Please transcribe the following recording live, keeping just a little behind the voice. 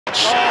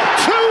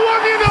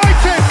2-1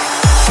 United!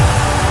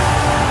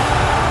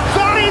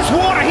 That is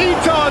what he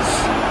does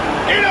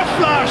in a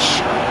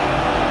flash!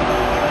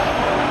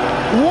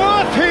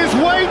 Worth his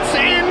weight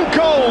in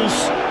goals!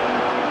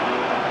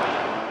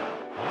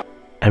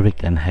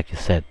 Erik is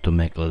said to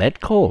make a late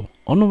call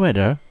on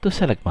whether to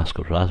select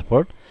Marcus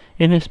Rashford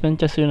in his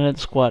Manchester United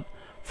squad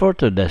for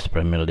today's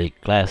Premier League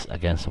clash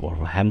against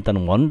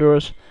Wolverhampton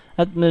Wanderers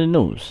at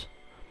Molineux.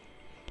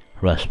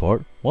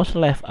 Rashford was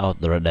left out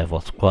the Red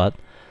Devils squad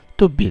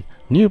to beat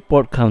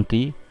Newport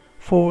County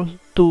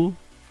 4-2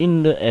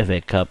 in the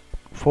FA Cup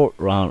fourth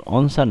round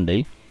on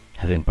Sunday,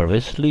 having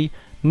previously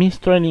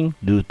missed training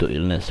due to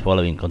illness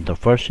following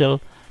controversial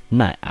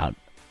night out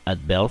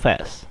at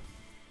Belfast.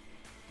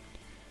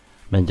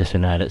 Manchester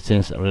United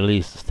since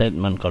released a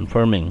statement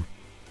confirming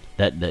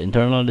that the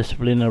internal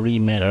disciplinary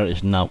matter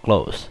is now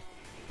closed,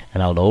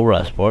 and although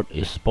Rashford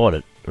is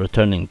spotted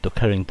returning to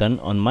Carrington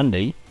on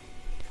Monday,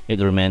 it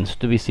remains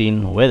to be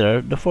seen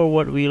whether the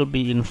forward will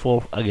be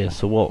involved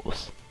against the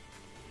Wolves.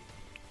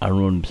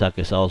 Aaron Wan-Bissaka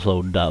is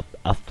also dubbed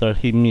after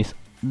he missed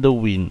the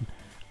win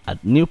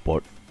at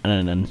Newport and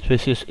an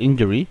unsuspicious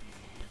injury,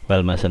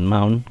 while Mason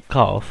Mount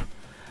calf,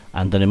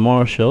 Anthony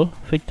Martial,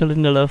 Victor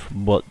Lindelof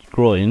both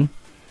groin,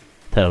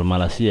 Tyrell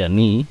Malacia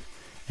knee,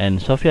 and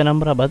Sofiane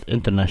Amrabat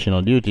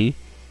international duty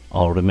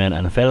all remain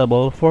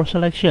unavailable for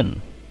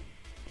selection.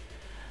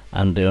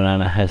 Andre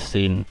Onana has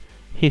seen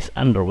his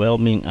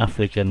underwhelming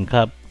African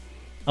Cup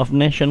of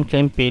Nations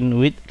campaign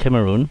with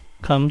Cameroon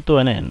come to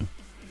an end,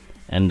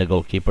 and the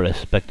goalkeeper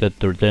is expected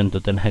to return to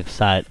Ten Hag's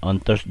side on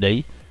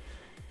Thursday,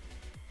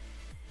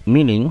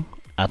 meaning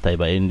Altay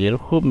Bayindir,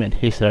 who made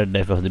his Red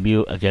Devils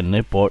debut against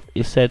Newport,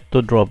 is set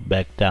to drop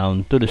back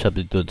down to the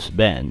substitutes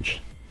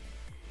bench.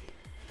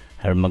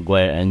 Harry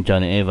Maguire and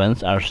Johnny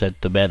Evans are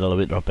set to battle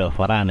with Rafael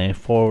Varane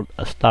for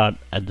a start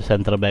at the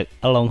centre back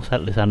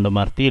alongside Lisandro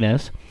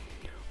Martinez,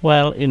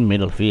 while in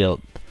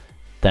midfield,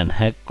 Ten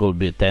Hag could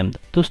be tempted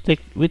to stick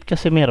with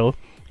Casemiro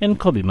and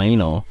Kobbie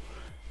Mainoo,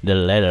 the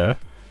latter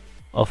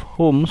of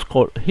whom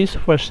scored his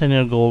first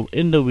senior goal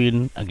in the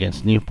win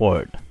against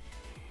Newport.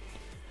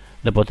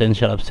 The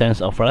potential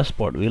absence of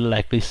Rashford will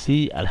likely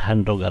see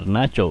Alejandro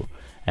Garnacho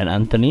and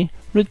Antony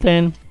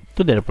return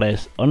to their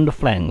place on the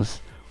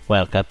flanks,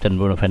 while Captain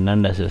Bruno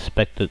Fernandes is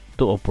expected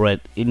to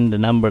operate in the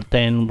number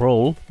 10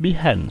 role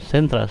behind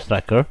central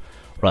striker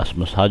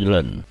Rasmus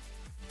Højlund.